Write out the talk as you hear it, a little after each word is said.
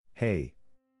Hey!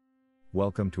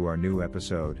 Welcome to our new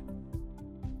episode.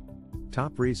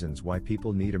 Top reasons why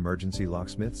people need emergency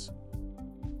locksmiths?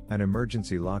 An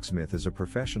emergency locksmith is a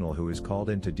professional who is called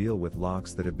in to deal with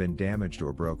locks that have been damaged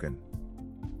or broken.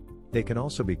 They can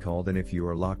also be called in if you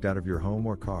are locked out of your home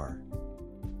or car.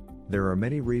 There are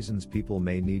many reasons people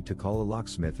may need to call a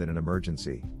locksmith in an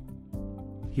emergency.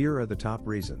 Here are the top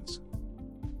reasons.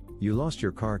 You lost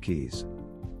your car keys.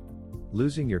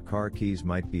 Losing your car keys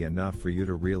might be enough for you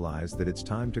to realize that it's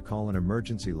time to call an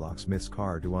emergency locksmith's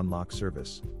car to unlock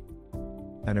service.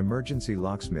 An emergency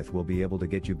locksmith will be able to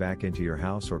get you back into your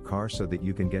house or car so that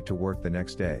you can get to work the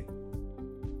next day.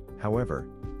 However,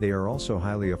 they are also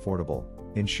highly affordable,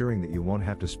 ensuring that you won't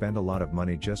have to spend a lot of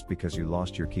money just because you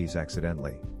lost your keys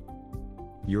accidentally.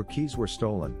 Your keys were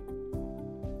stolen.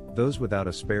 Those without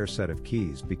a spare set of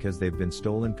keys because they've been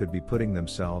stolen could be putting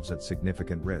themselves at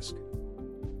significant risk.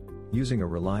 Using a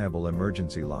reliable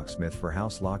emergency locksmith for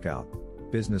house lockout,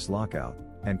 business lockout,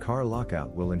 and car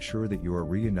lockout will ensure that you are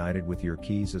reunited with your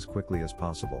keys as quickly as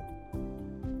possible.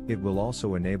 It will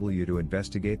also enable you to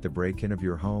investigate the break-in of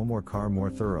your home or car more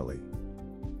thoroughly.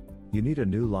 You need a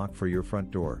new lock for your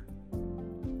front door.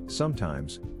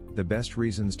 Sometimes, the best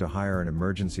reasons to hire an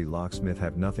emergency locksmith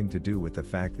have nothing to do with the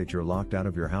fact that you're locked out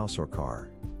of your house or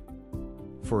car.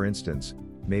 For instance,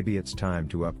 maybe it's time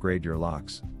to upgrade your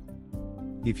locks.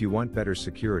 If you want better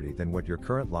security than what your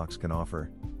current locks can offer,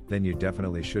 then you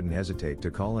definitely shouldn't hesitate to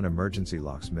call an emergency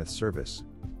locksmith service.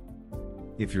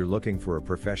 If you're looking for a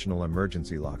professional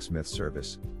emergency locksmith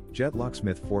service, Jet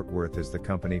Locksmith Fort Worth is the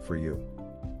company for you.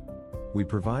 We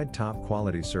provide top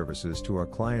quality services to our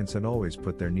clients and always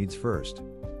put their needs first.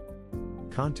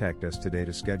 Contact us today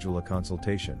to schedule a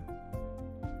consultation.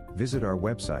 Visit our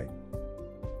website,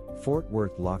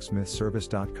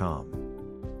 fortworthlocksmithservice.com.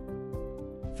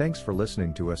 Thanks for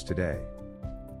listening to us today.